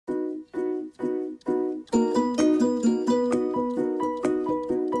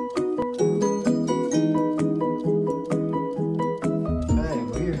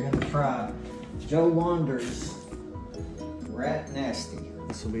Wonders Rat Nasty.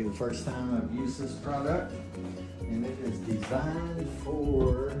 This will be the first time I've used this product, and it is designed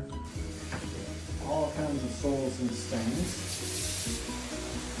for all kinds of soils and stains.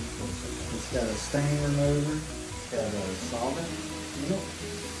 It's got a stain remover, it's got a solvent,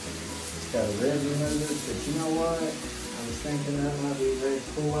 it's got a red remover, but you know what? I was thinking that might be red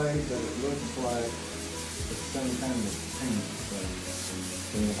Kool-Aid, but it looks like it's some kind of paint. So,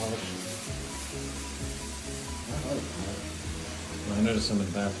 clean polish. I hope not. Well, I noticed some in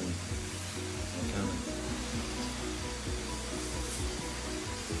the bathroom.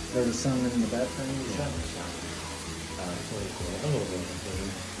 There was some in the bathroom.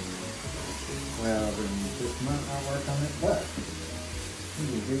 Well, then this might not work on it, but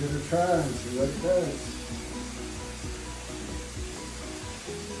we'll give it a try and see what it does.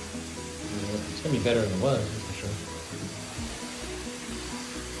 It's gonna be better than it was, for sure.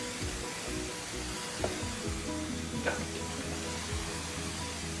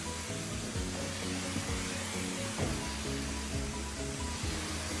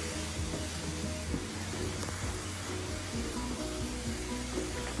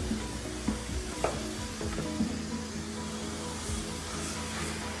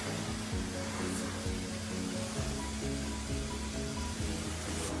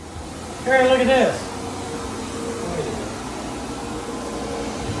 Hey, look at this.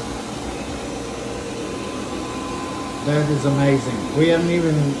 That is amazing. We haven't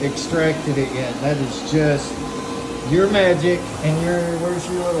even extracted it yet. That is just your magic and your, where's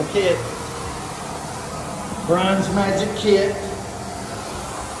your little kit? Brian's magic kit.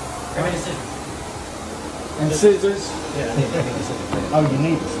 How many scissors? And scissors. Yeah, I need the scissors. Oh, you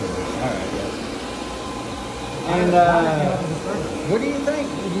need the scissors. All right, yeah. And what do you think?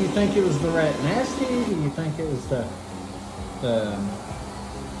 Do you think it was the Rat Nasty? Do you think it was the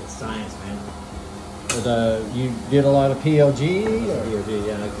It's science, man. you did a lot of PLG? PLG,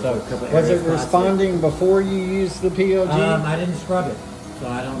 yeah. So was it responding before you used the PLG? I didn't scrub it, so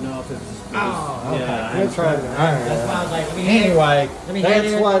I don't know if it was. Oh, okay. Yeah, We'll try it. That's why I was like, let me anyway, hand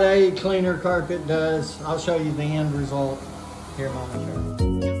that's what a cleaner carpet does. I'll show you the end result here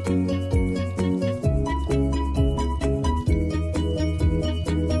momentarily.